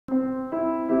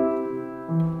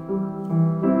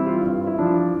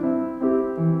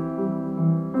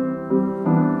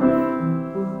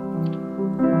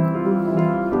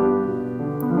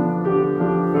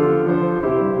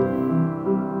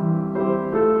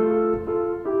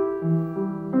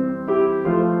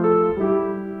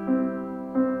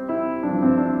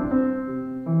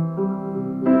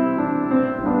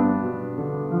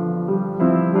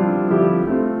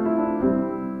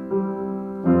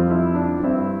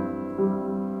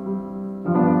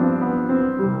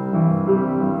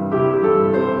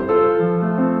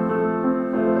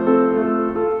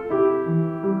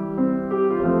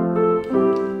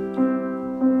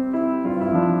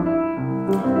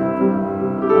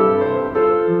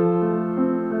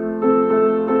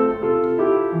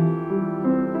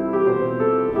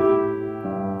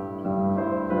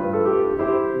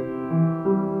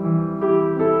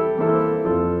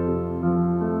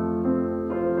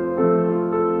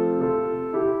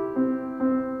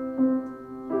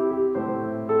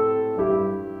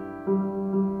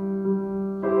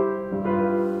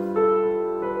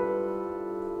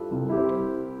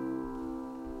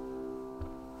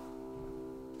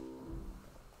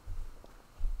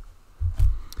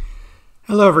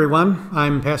Hello, everyone.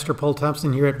 I'm Pastor Paul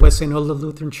Thompson here at West St. Olaf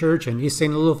Lutheran Church and East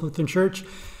St. Olaf Lutheran Church,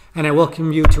 and I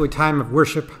welcome you to a time of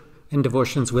worship and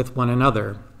devotions with one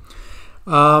another.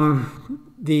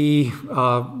 The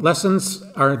lessons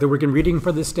that we're going to be reading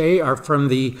for this day are from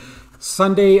the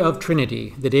Sunday of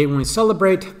Trinity, the day when we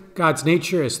celebrate God's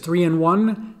nature as three in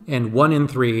one and one in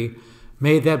three.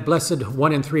 May that blessed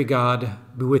one in three God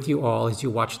be with you all as you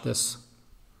watch this.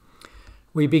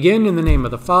 We begin in the name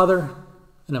of the Father,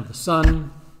 and of the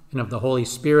Son, and of the Holy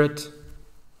Spirit.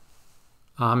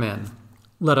 Amen.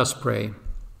 Let us pray.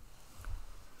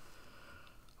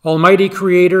 Almighty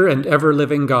Creator and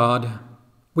ever-living God,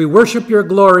 we worship your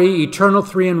glory, eternal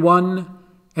three in one,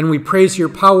 and we praise your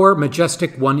power,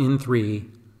 majestic one in three.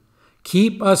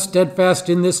 Keep us steadfast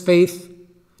in this faith,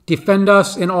 defend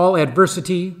us in all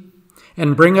adversity,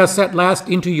 and bring us at last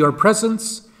into your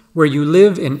presence, where you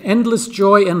live in endless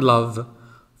joy and love,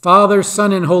 Father,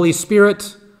 Son, and Holy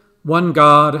Spirit, one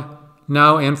God,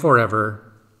 now and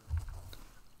forever.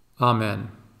 Amen.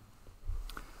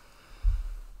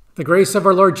 The grace of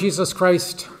our Lord Jesus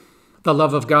Christ, the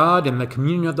love of God, and the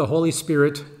communion of the Holy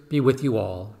Spirit be with you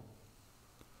all.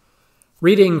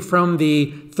 Reading from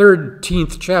the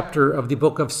 13th chapter of the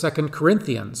book of 2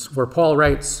 Corinthians, where Paul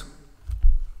writes,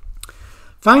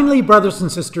 "Finally, brothers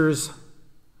and sisters,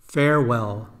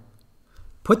 farewell.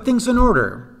 Put things in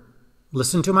order.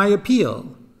 Listen to my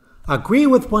appeal. Agree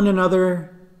with one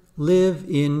another, live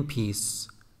in peace.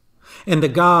 And the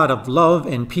God of love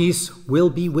and peace will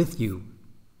be with you.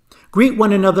 Greet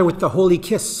one another with the holy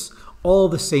kiss. All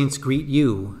the saints greet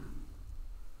you.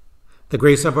 The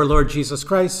grace of our Lord Jesus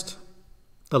Christ,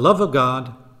 the love of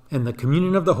God, and the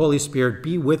communion of the Holy Spirit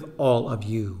be with all of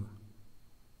you."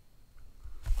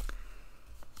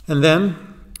 And then,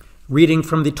 reading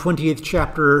from the 20th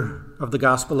chapter of the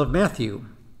Gospel of Matthew.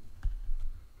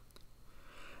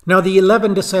 Now the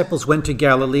 11 disciples went to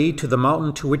Galilee, to the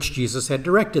mountain to which Jesus had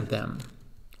directed them.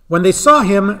 When they saw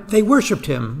him, they worshipped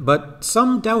him, but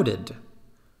some doubted.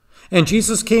 And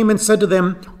Jesus came and said to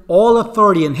them, "All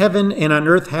authority in heaven and on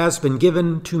earth has been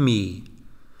given to me.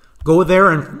 Go there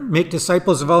and make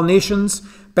disciples of all nations,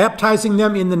 baptizing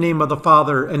them in the name of the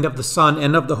Father and of the Son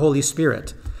and of the Holy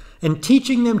Spirit, and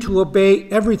teaching them to obey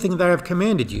everything that I have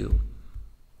commanded you.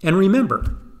 And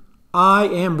remember, I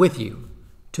am with you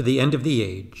to the end of the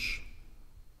age."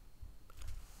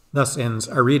 Thus ends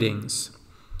our readings.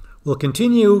 We'll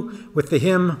continue with the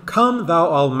hymn, "Come Thou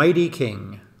Almighty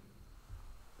King."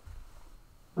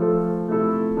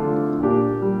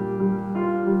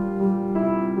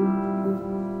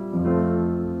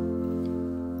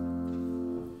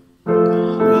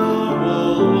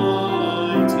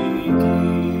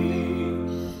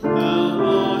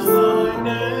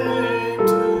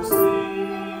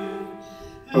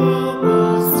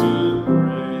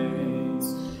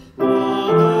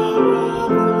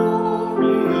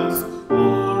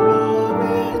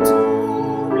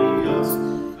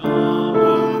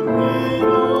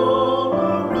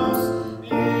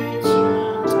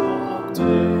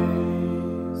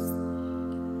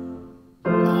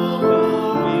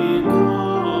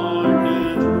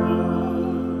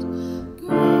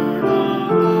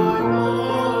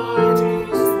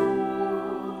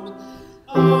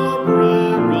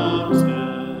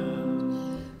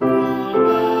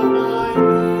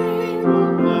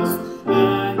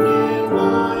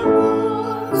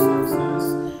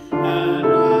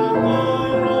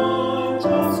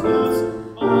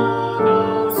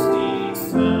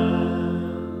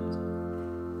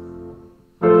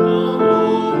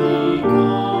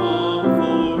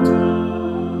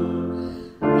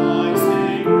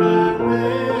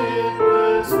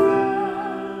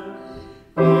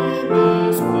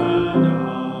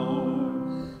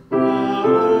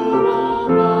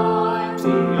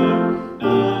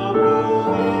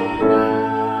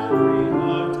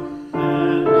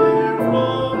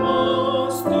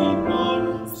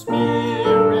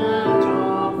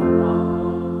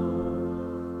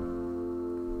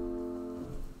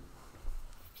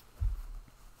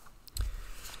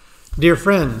 Dear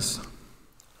friends,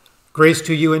 grace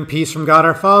to you and peace from God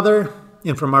our Father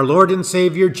and from our Lord and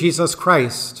Savior, Jesus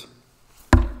Christ.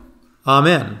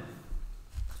 Amen.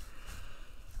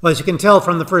 Well, as you can tell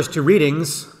from the first two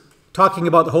readings, talking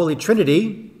about the Holy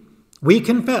Trinity, we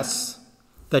confess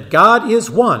that God is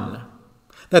one,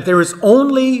 that there is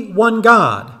only one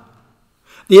God.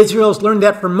 The Israelites learned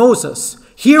that from Moses.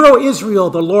 "Hear, O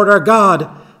Israel, the Lord our God.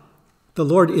 The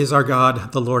Lord is our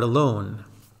God, the Lord alone."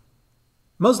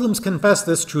 Muslims confess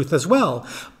this truth as well,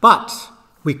 but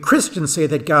we Christians say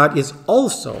that God is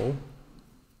also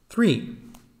three.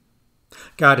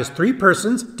 God is three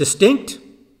persons, distinct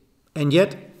and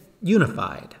yet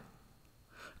unified.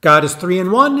 God is three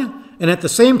in one, and at the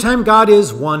same time, God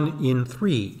is one in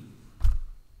three.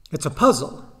 It's a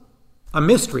puzzle, a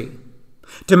mystery.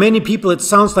 To many people, it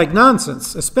sounds like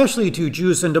nonsense, especially to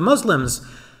Jews and to Muslims,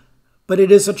 but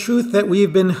it is a truth that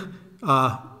we've been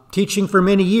teaching for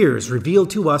many years, revealed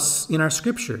to us in our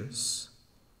scriptures.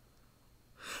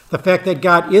 The fact that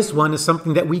God is one is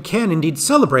something that we can indeed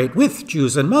celebrate with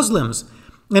Jews and Muslims,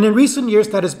 and in recent years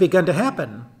that has begun to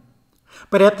happen.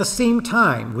 But at the same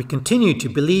time, we continue to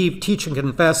believe, teach, and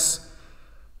confess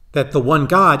that the one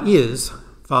God is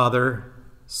Father,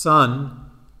 Son,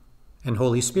 and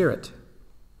Holy Spirit.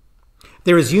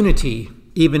 There is unity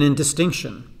even in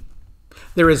distinction.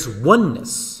 There is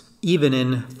oneness even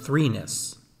in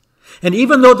threeness. And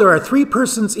even though there are three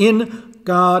persons in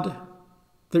God,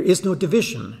 there is no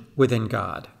division within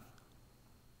God.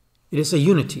 It is a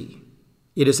unity.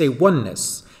 It is a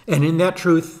oneness. And in that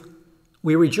truth,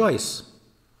 we rejoice.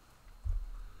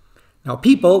 Now,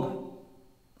 people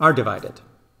are divided.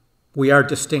 We are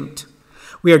distinct.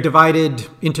 We are divided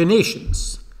into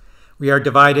nations. We are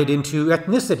divided into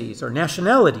ethnicities or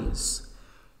nationalities.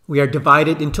 We are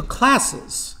divided into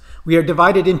classes. We are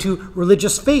divided into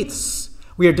religious faiths.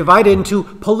 We are divided into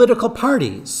political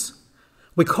parties.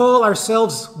 We call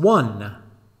ourselves one,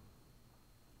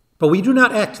 but we do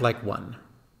not act like one.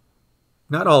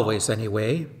 Not always,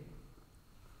 anyway.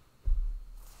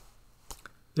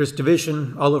 There's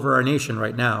division all over our nation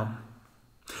right now.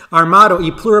 Our motto,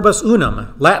 E pluribus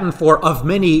unum, Latin for of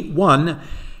many one,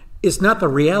 is not the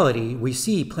reality we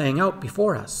see playing out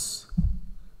before us.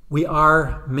 We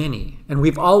are many, and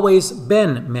we've always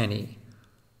been many.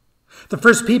 The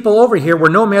first people over here were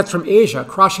nomads from Asia,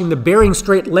 crossing the Bering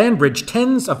Strait land bridge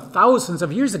tens of thousands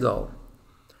of years ago.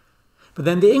 But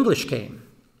then the English came,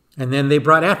 and then they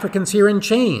brought Africans here in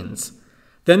chains.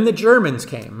 Then the Germans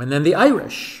came, and then the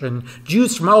Irish, and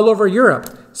Jews from all over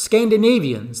Europe,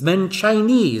 Scandinavians, then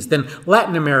Chinese, then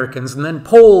Latin Americans, and then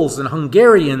Poles, and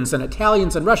Hungarians, and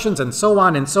Italians, and Russians, and so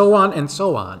on, and so on, and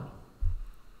so on.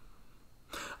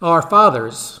 Our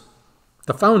fathers,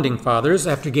 the founding fathers,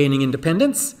 after gaining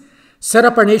independence, set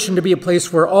up our nation to be a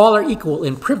place where all are equal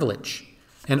in privilege,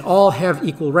 and all have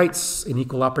equal rights and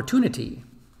equal opportunity.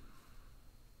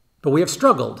 But we have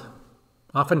struggled,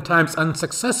 oftentimes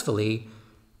unsuccessfully,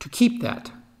 to keep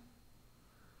that.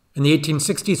 In the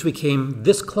 1860s, we came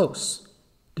this close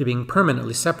to being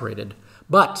permanently separated,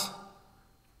 but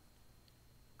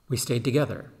we stayed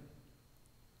together.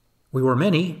 We were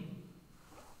many,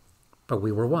 but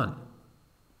we were one.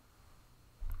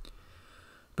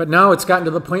 But now it's gotten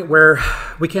to the point where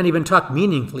we can't even talk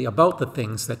meaningfully about the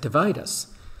things that divide us.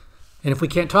 And if we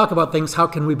can't talk about things, how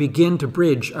can we begin to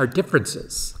bridge our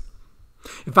differences?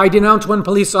 If I denounce one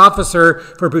police officer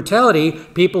for brutality,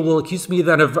 people will accuse me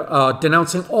then of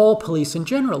denouncing all police in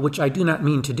general, which I do not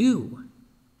mean to do.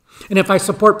 And if I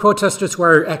support protesters who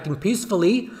are acting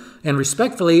peacefully and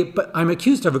respectfully, but I'm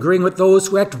accused of agreeing with those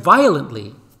who act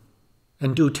violently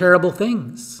and do terrible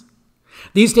things.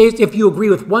 These days, if you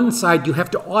agree with one side, you have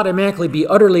to automatically be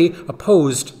utterly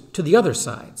opposed to the other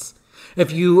sides.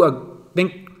 If you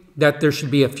think that there should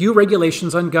be a few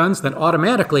regulations on guns, then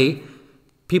automatically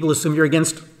people assume you're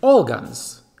against all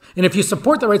guns. And if you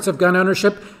support the rights of gun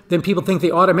ownership, then people think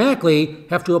they automatically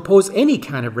have to oppose any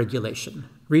kind of regulation,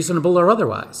 reasonable or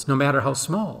otherwise, no matter how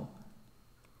small.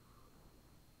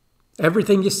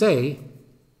 Everything you say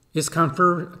is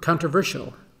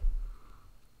controversial.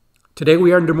 Today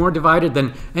we are more divided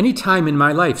than any time in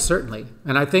my life, certainly,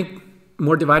 and I think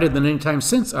more divided than any time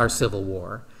since our Civil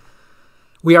War.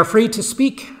 We are free to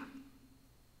speak,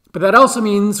 but that also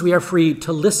means we are free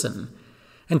to listen.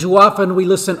 And too often we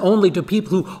listen only to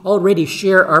people who already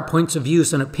share our points of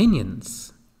views and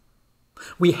opinions.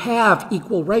 We have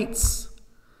equal rights,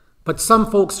 but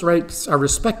some folks' rights are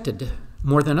respected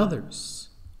more than others.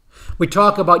 We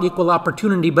talk about equal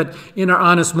opportunity, but in our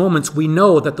honest moments, we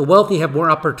know that the wealthy have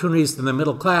more opportunities than the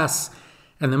middle class,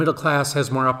 and the middle class has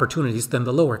more opportunities than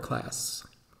the lower class.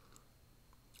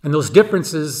 And those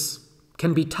differences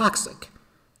can be toxic,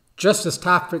 just as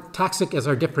toxic as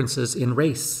our differences in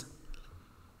race.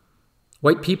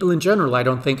 White people in general, I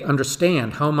don't think,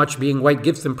 understand how much being white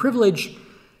gives them privilege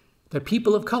that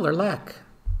people of color lack.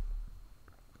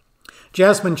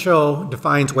 Jasmine Cho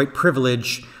defines white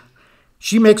privilege.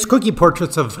 She makes cookie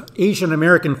portraits of Asian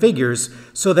American figures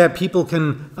so that people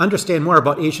can understand more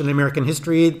about Asian American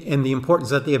history and the importance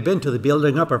that they have been to the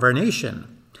building up of our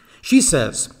nation. She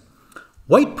says,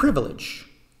 white privilege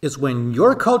is when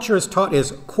your culture is taught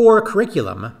as core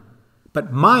curriculum,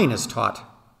 but mine is taught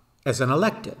as an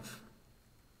elective.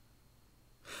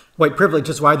 White privilege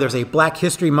is why there's a Black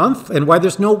History Month and why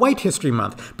there's no White History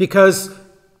Month, because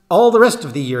all the rest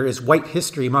of the year is White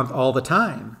History Month all the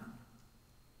time.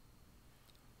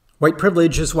 White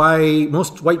privilege is why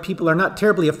most white people are not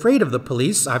terribly afraid of the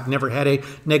police. I've never had a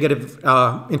negative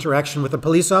interaction with a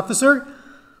police officer.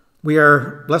 We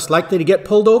are less likely to get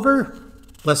pulled over,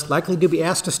 less likely to be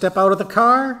asked to step out of the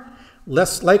car,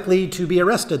 less likely to be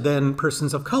arrested than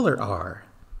persons of color are.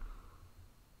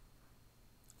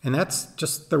 And that's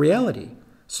just the reality.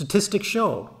 Statistics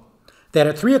show that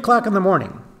at 3 o'clock in the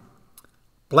morning,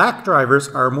 black drivers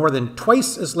are more than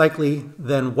twice as likely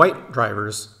than white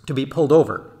drivers to be pulled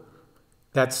over.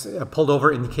 That's pulled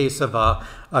over in the case of a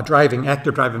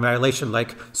active driving violation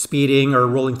like speeding or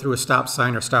rolling through a stop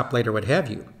sign or stoplight or what have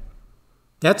you.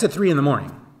 That's at 3 in the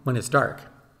morning when it's dark.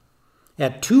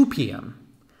 At 2 p.m.,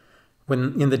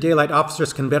 when in the daylight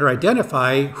officers can better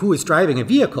identify who is driving a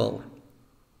vehicle,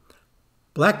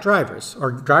 black drivers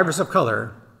or drivers of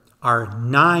color are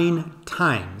 9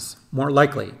 times more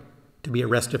likely to be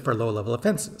arrested for low-level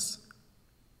offenses.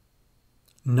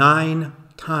 9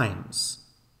 times.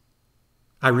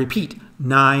 I repeat,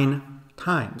 9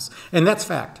 times. And that's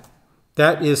fact.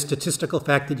 That is statistical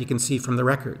fact that you can see from the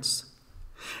records.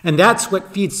 And that's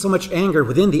what feeds so much anger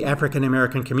within the African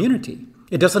American community.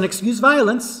 It doesn't excuse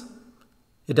violence.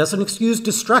 It doesn't excuse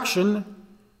destruction.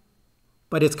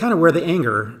 But it's kind of where the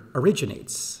anger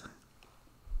originates.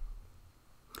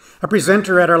 A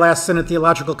presenter at our last Synod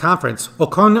Theological Conference,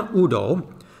 Okon Udo,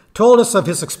 told us of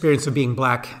his experience of being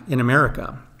black in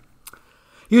America.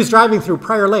 He was driving through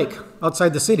Prior Lake,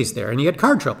 outside the cities there, and he had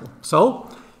car trouble. So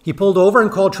he pulled over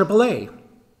and called AAA.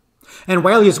 And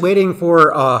while he was waiting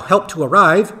for help to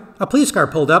arrive, a police car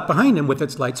pulled up behind him with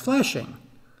its lights flashing.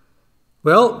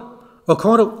 Well,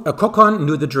 Okon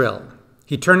knew the drill.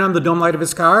 He turned on the dome light of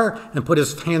his car and put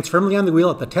his hands firmly on the wheel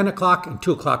at the 10 o'clock and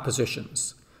 2 o'clock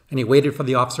positions. And he waited for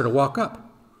the officer to walk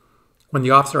up. When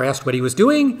the officer asked what he was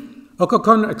doing,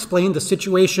 Okon explained the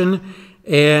situation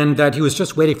and that he was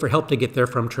just waiting for help to get there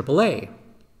from AAA.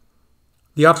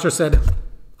 The officer said,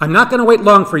 "I'm not going to wait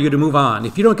long for you to move on.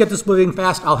 If you don't get this moving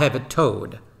fast, I'll have it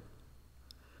towed."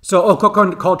 So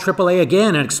Okon called AAA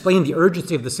again and explained the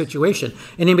urgency of the situation.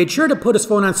 And he made sure to put his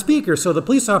phone on speaker so the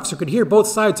police officer could hear both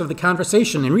sides of the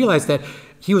conversation and realize that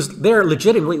he was there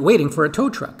legitimately waiting for a tow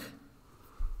truck.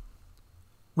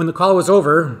 When the call was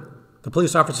over, the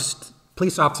police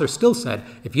officer still said,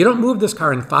 "If you don't move this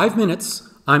car in 5 minutes,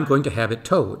 I'm going to have it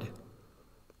towed."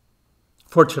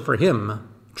 Fortunately for him,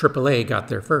 AAA got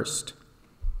there first.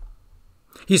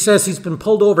 He says he's been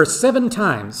pulled over 7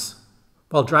 times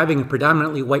while driving in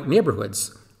predominantly white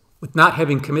neighborhoods with not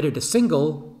having committed a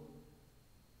single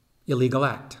illegal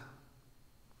act.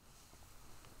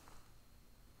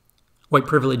 White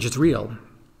privilege is real,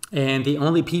 and the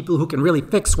only people who can really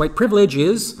fix white privilege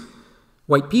is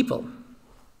white people.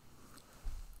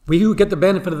 We who get the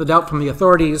benefit of the doubt from the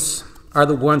authorities are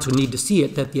the ones who need to see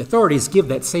it, that the authorities give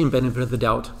that same benefit of the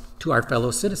doubt to our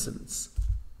fellow citizens.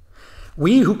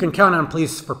 We who can count on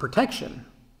police for protection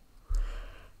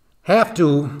have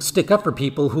to stick up for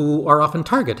people who are often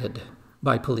targeted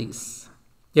by police.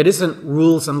 It isn't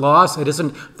rules and laws. It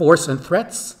isn't force and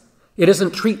threats. It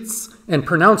isn't treats and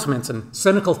pronouncements and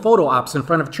cynical photo ops in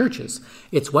front of churches.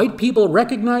 It's white people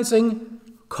recognizing,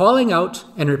 calling out,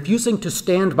 and refusing to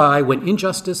stand by when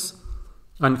injustice,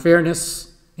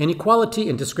 unfairness, inequality,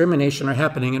 and discrimination are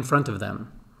happening in front of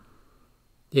them.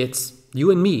 It's you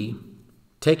and me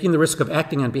taking the risk of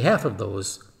acting on behalf of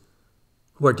those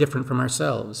who are different from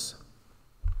ourselves.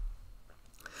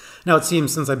 Now, it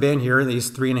seems since I've been here these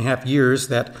 3.5 years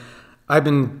that I've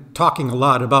been talking a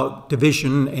lot about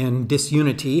division and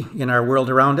disunity in our world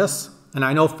around us, and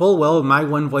I know full well my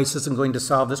one voice isn't going to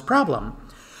solve this problem.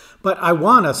 But I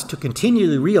want us to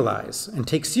continually realize and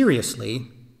take seriously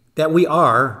that we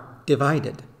are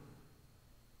divided.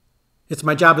 It's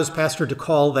my job as pastor to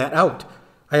call that out.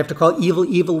 I have to call evil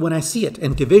evil when I see it,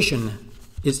 and division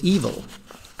is evil.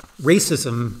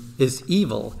 Racism is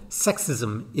evil.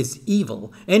 Sexism is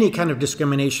evil. Any kind of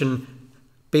discrimination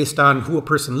based on who a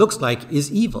person looks like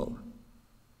is evil.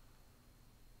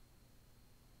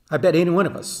 I bet any one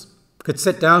of us could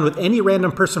sit down with any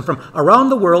random person from around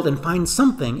the world and find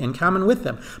something in common with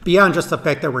them, beyond just the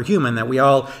fact that we're human, that we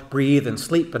all breathe and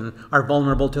sleep and are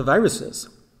vulnerable to viruses.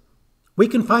 We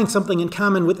can find something in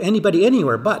common with anybody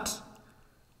anywhere, but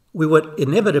we would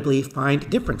inevitably find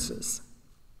differences.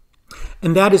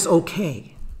 And that is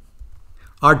okay.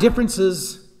 Our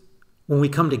differences, when we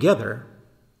come together,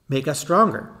 make us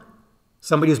stronger.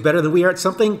 Somebody who's better than we are at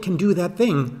something can do that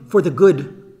thing for the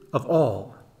good of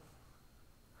all.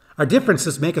 Our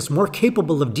differences make us more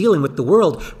capable of dealing with the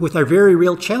world, with our very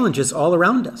real challenges all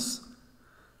around us.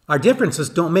 Our differences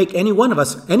don't make any one of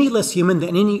us any less human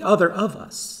than any other of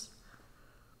us.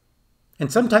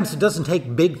 And sometimes it doesn't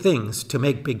take big things to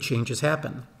make big changes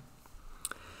happen.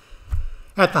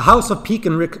 At the House of Peace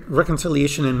and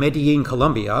Reconciliation in Medellin,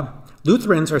 Colombia,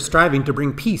 Lutherans are striving to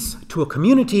bring peace to a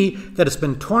community that has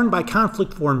been torn by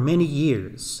conflict for many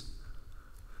years.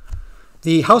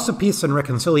 The House of Peace and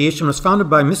Reconciliation was founded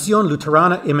by Misión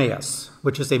Luterana Emmaus,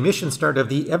 which is a mission start of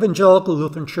the Evangelical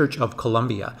Lutheran Church of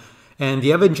Colombia. And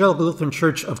the Evangelical Lutheran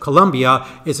Church of Colombia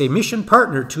is a mission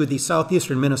partner to the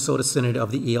Southeastern Minnesota Synod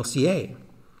of the ELCA.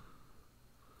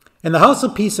 And the House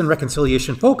of Peace and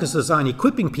Reconciliation focuses on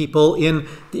equipping people in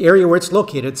the area where it's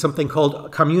located, something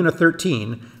called Comuna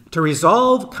 13, to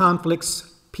resolve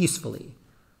conflicts peacefully.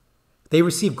 They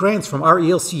receive grants from our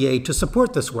ELCA to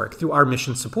support this work through our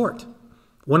mission support.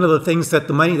 One of the things that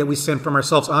the money that we send from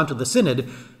ourselves onto the Synod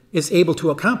is able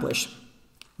to accomplish.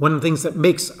 One of the things that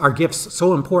makes our gifts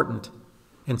so important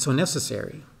and so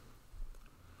necessary.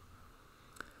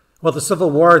 Well, the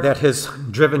Civil War that has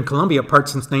driven Colombia apart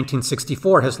since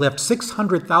 1964 has left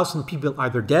 600,000 people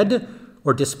either dead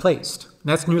or displaced.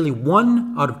 That's nearly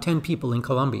 1 out of 10 people in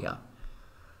Colombia.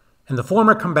 And the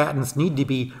former combatants need to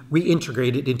be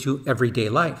reintegrated into everyday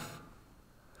life.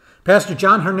 Pastor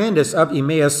John Hernandez of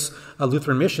Emmaus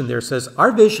Lutheran Mission there says,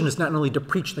 our vision is not only to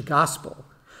preach the gospel,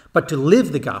 but to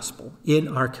live the gospel in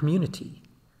our community.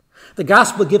 The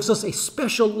gospel gives us a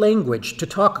special language to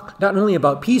talk not only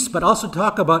about peace, but also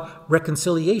talk about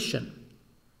reconciliation.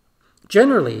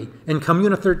 Generally, in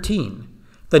Comuna 13,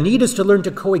 the need is to learn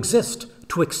to coexist,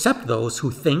 to accept those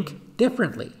who think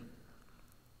differently.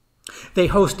 They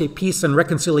host a peace and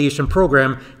reconciliation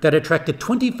program that attracted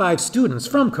 25 students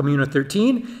from Comuna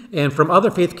 13 and from other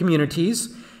faith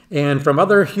communities and from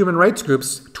other human rights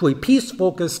groups to a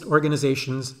peace-focused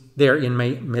organizations there in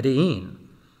Medellin.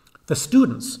 The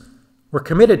students were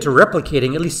committed to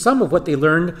replicating at least some of what they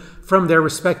learned from their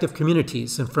respective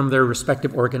communities and from their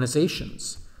respective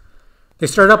organizations. They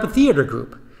started up a theater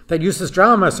group that uses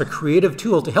drama as a creative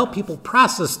tool to help people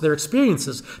process their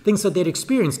experiences, things that they'd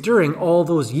experienced during all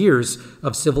those years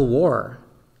of civil war.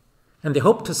 And they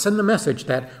hope to send the message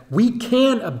that we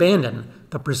can abandon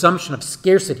the presumption of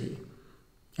scarcity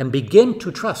and begin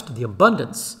to trust the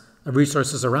abundance of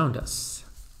resources around us.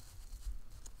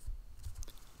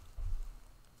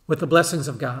 With the blessings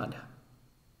of God,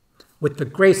 with the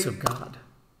grace of God,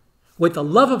 with the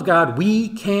love of God, we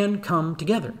can come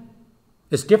together.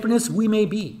 As different as we may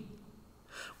be,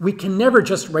 we can never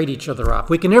just write each other off.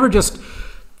 We can never just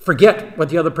forget what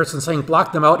the other person's saying,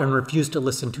 block them out, and refuse to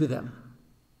listen to them.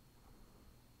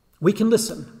 We can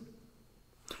listen,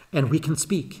 and we can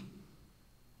speak,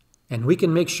 and we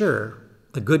can make sure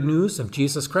the good news of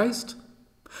Jesus Christ,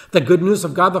 the good news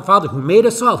of God the Father, who made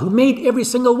us all, who made every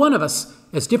single one of us,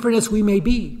 as different as we may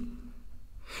be,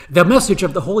 the message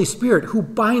of the Holy Spirit, who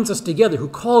binds us together, who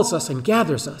calls us and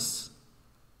gathers us,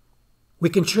 we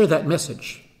can share that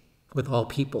message with all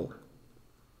people.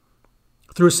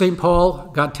 Through St.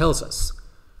 Paul, God tells us,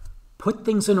 put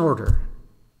things in order,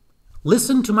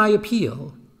 listen to my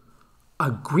appeal,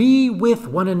 agree with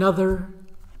one another,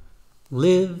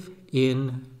 live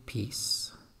in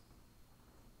peace.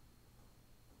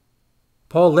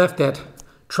 Paul left that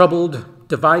troubled,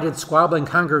 divided, squabbling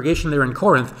congregation there in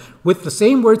Corinth with the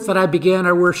same words that I began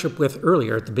our worship with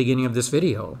earlier at the beginning of this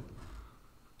video.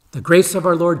 The grace of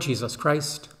our Lord Jesus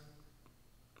Christ,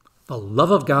 the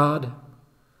love of God,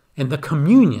 and the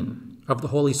communion of the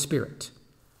Holy Spirit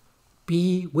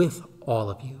be with all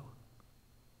of you.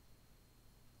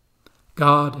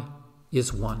 God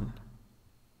is one.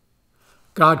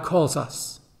 God calls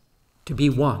us to be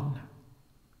one.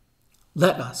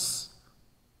 Let us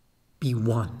be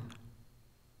one.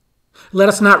 Let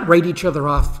us not write each other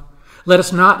off. Let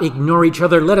us not ignore each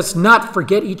other. Let us not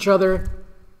forget each other.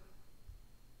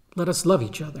 Let us love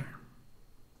each other.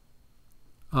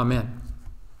 Amen.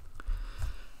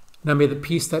 Now may the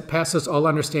peace that passes all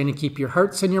understanding keep your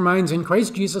hearts and your minds in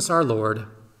Christ Jesus our Lord.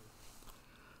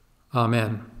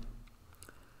 Amen.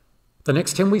 The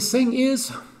next hymn we sing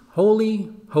is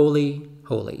Holy, Holy,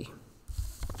 Holy.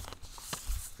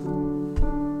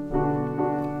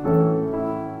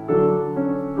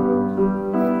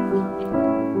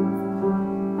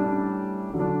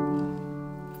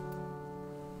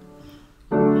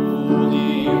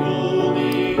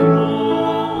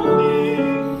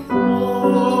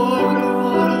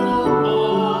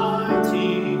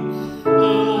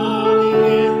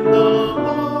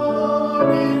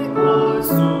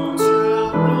 Soon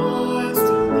shall rise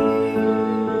to thee.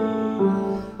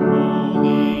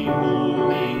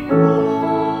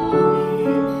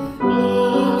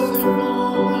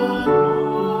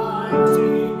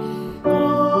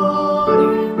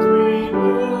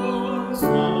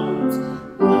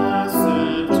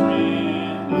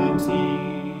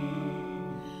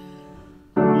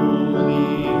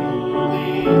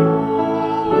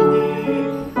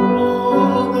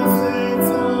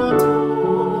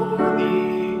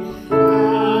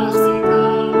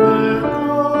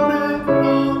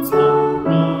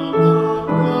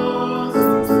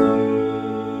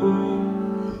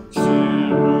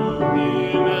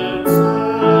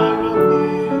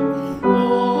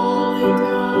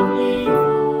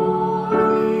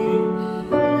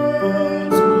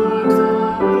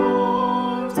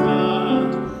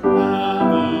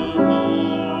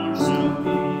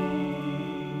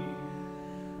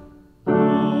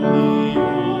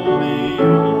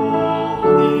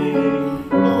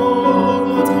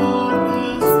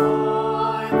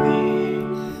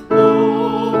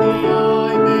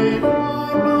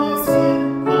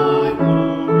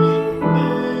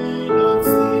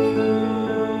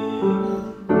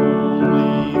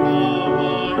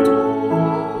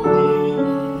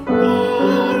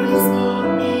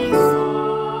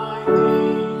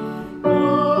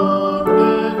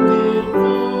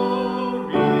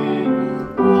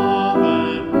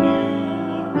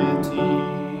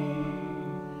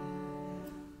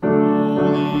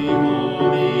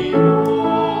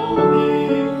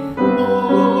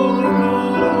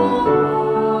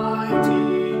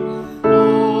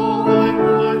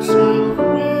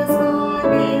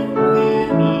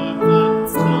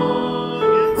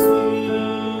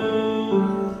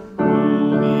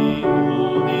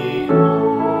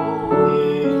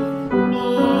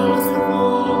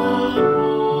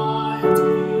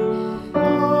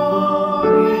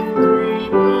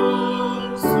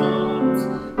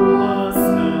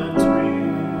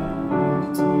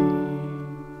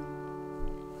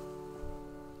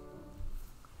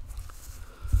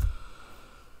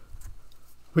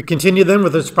 continue then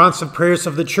with the responsive prayers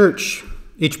of the church.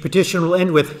 Each petition will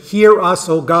end with, "Hear us,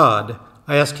 O God."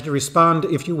 I ask you to respond,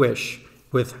 if you wish,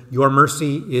 with, "Your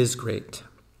mercy is great."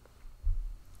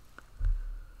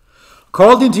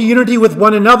 Called into unity with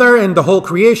one another and the whole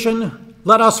creation,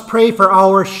 let us pray for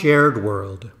our shared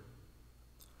world.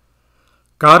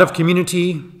 God of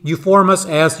community, you form us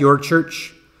as your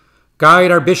church.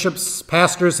 Guide our bishops,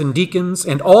 pastors, and deacons,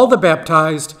 and all the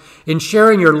baptized in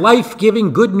sharing your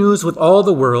life-giving good news with all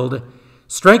the world.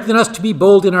 Strengthen us to be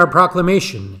bold in our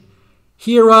proclamation.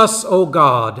 Hear us, O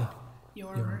God.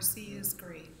 Your mercy is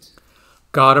great.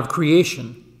 God of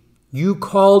creation, you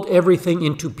called everything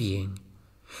into being.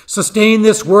 Sustain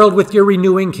this world with your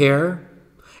renewing care.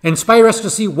 Inspire us to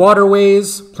see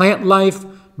waterways, plant life,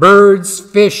 birds,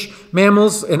 fish,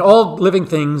 mammals, and all living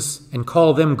things, and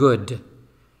call them good.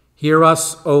 Hear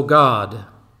us, O God.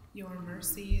 Your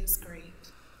mercy is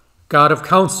great. God of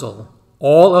counsel,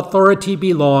 all authority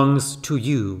belongs to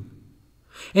you.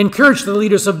 Encourage the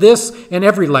leaders of this and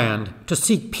every land to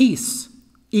seek peace,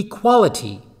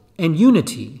 equality, and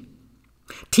unity.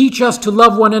 Teach us to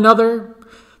love one another,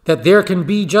 that there can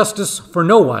be justice for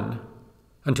no one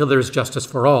until there is justice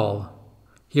for all.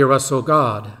 Hear us, O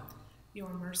God. Your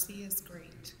mercy is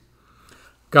great.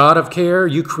 God of care,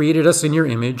 you created us in your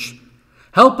image.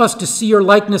 Help us to see your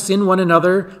likeness in one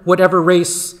another, whatever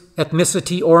race,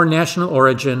 ethnicity, or national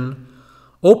origin.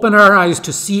 Open our eyes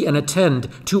to see and attend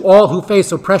to all who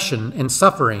face oppression and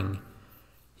suffering.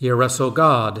 Hear us, O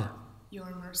God.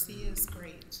 Your mercy is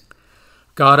great.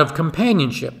 God of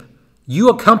companionship, you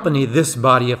accompany this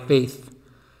body of faith.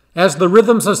 As the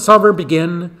rhythms of summer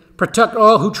begin, protect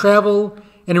all who travel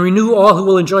and renew all who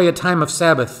will enjoy a time of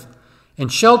Sabbath,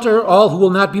 and shelter all who will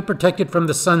not be protected from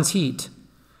the sun's heat.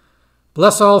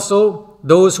 Bless also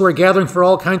those who are gathering for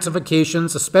all kinds of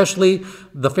occasions, especially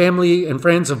the family and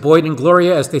friends of Boyd and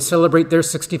Gloria as they celebrate their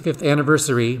 65th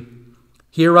anniversary.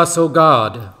 Hear us, O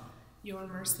God. Your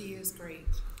mercy is great.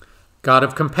 God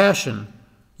of compassion,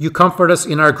 you comfort us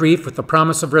in our grief with the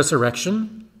promise of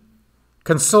resurrection.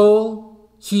 Console,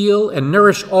 heal, and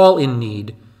nourish all in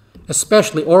need,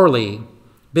 especially Orly,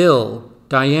 Bill,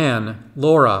 Diane,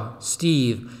 Laura,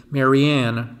 Steve,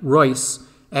 Marianne, Royce,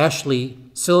 Ashley,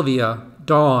 Sylvia,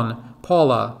 Dawn,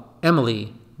 Paula,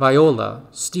 Emily, Viola,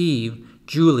 Steve,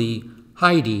 Julie,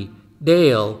 Heidi,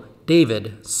 Dale,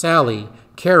 David, Sally,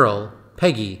 Carol,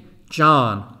 Peggy,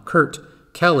 John, Kurt,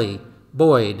 Kelly,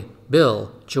 Boyd,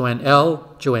 Bill, Joanne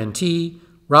L., Joanne T.,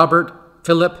 Robert,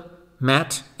 Philip,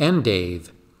 Matt, and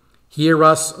Dave. Hear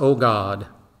us, O God.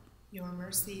 Your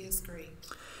mercy is great.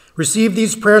 Receive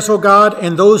these prayers, O God,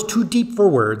 and those too deep for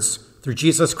words, through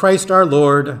Jesus Christ our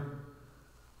Lord.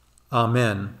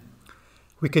 Amen.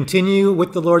 We continue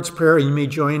with the Lord's Prayer, and you may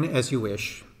join as you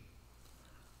wish.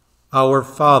 Our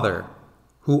Father,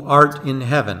 who art in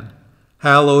heaven,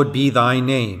 hallowed be thy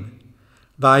name.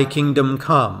 Thy kingdom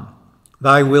come,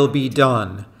 thy will be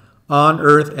done, on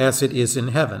earth as it is in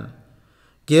heaven.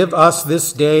 Give us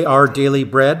this day our daily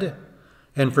bread,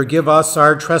 and forgive us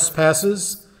our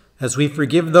trespasses, as we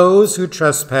forgive those who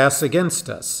trespass against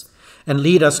us. And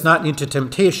lead us not into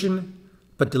temptation,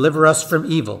 but deliver us from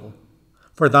evil.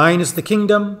 For thine is the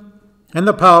kingdom, and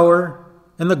the power,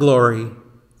 and the glory,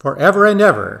 forever and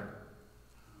ever.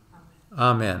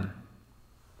 Amen.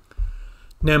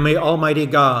 Now may Almighty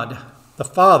God, the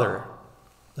Father,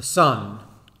 the Son,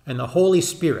 and the Holy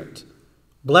Spirit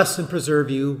bless and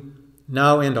preserve you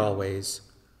now and always.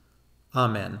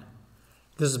 Amen.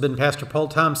 This has been Pastor Paul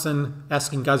Thompson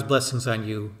asking God's blessings on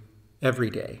you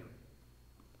every day.